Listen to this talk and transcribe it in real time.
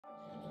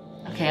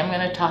Okay, I'm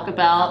going to talk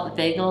about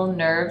vagal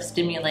nerve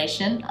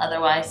stimulation,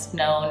 otherwise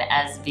known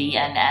as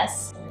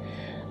VNS.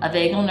 A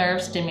vagal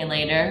nerve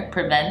stimulator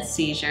prevents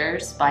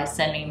seizures by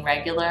sending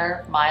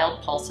regular,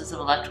 mild pulses of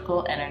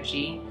electrical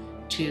energy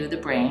to the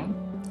brain.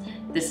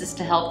 This is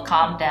to help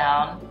calm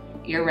down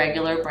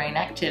irregular brain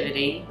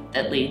activity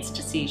that leads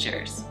to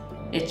seizures.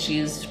 It's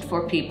used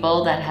for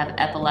people that have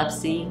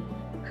epilepsy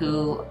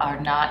who are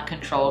not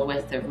controlled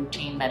with their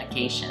routine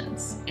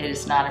medications. It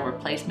is not a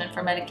replacement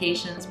for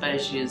medications, but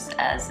is used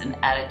as an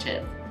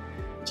additive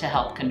to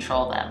help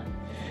control them.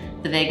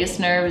 The vagus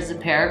nerve is a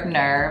pair of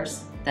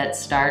nerves that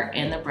start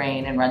in the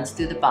brain and runs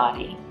through the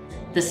body.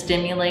 The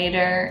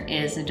stimulator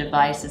is a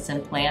device that's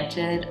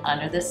implanted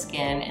under the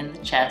skin in the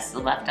chest, the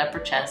left upper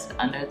chest,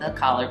 under the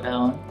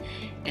collarbone.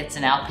 It's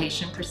an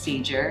outpatient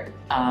procedure.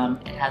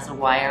 It has a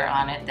wire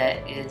on it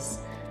that is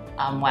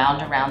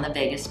wound around the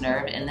vagus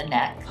nerve in the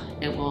neck.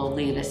 It will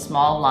leave a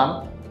small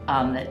lump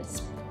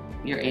that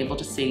you're able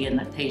to see in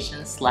the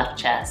patient's left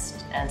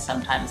chest, and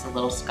sometimes a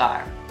little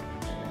scar.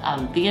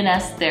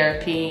 VNS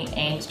therapy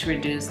aims to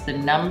reduce the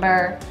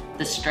number,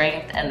 the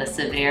strength, and the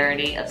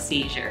severity of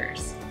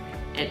seizures.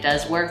 It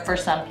does work for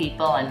some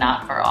people and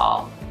not for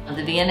all.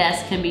 The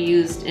VNS can be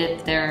used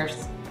if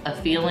there's a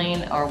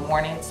feeling or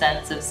warning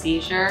sense of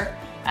seizure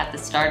at the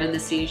start of the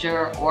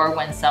seizure, or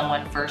when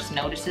someone first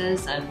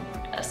notices and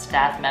a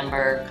staff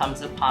member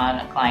comes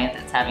upon a client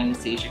that's having a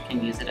seizure,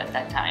 can use it at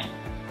that time.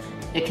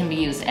 It can be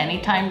used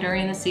anytime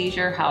during the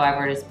seizure,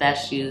 however it is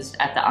best used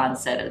at the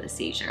onset of the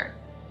seizure.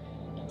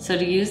 So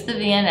to use the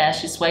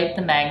VNS, you swipe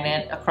the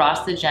magnet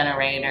across the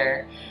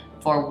generator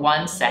for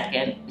 1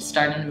 second. You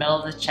start in the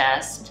middle of the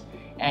chest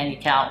and you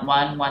count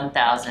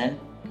 1,000.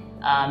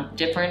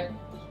 Different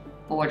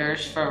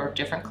orders for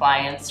different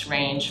clients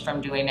range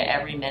from doing it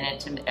every minute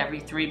to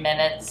every 3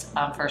 minutes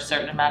for a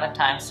certain amount of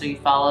time. So you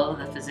follow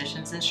the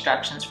physician's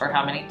instructions for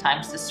how many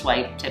times to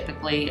swipe.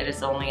 Typically it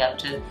is only up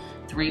to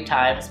 3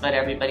 times, but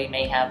everybody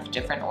may have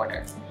different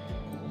orders.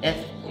 If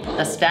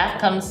a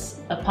staff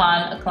comes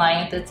upon a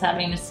client that's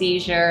having a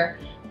seizure,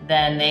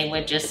 then they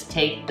would just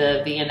take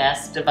the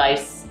VNS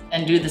device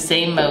and do the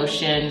same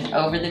motion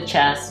over the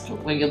chest,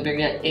 where you'll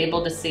be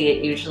able to see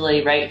it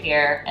usually right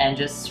here, and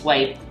just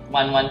swipe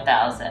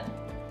 1,000.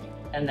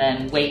 And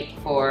then wait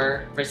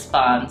for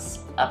response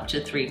up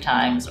to 3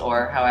 times,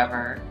 or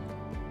however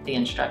the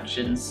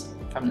instructions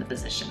from the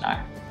physician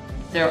are.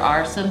 There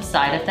are some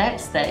side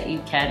effects that you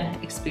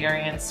can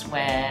experience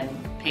when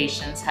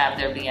patients have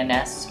their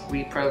VNS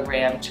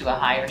reprogrammed to a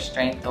higher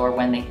strength, or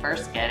when they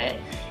first get it.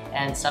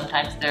 And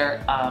sometimes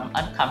they're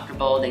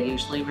uncomfortable. They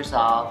usually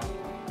resolve.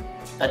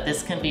 But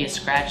this can be a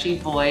scratchy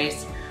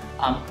voice,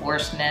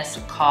 hoarseness,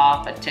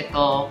 cough, a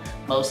tickle,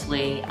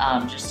 mostly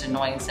just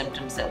annoying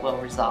symptoms that will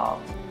resolve.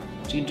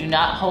 You do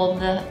not hold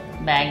the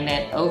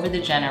magnet over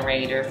the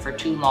generator for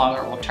too long,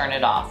 or it will turn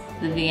it off.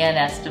 The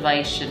VNS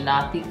device should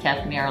not be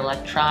kept near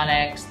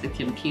electronics, the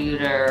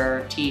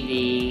computer,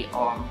 TV,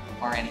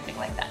 or anything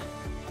like that.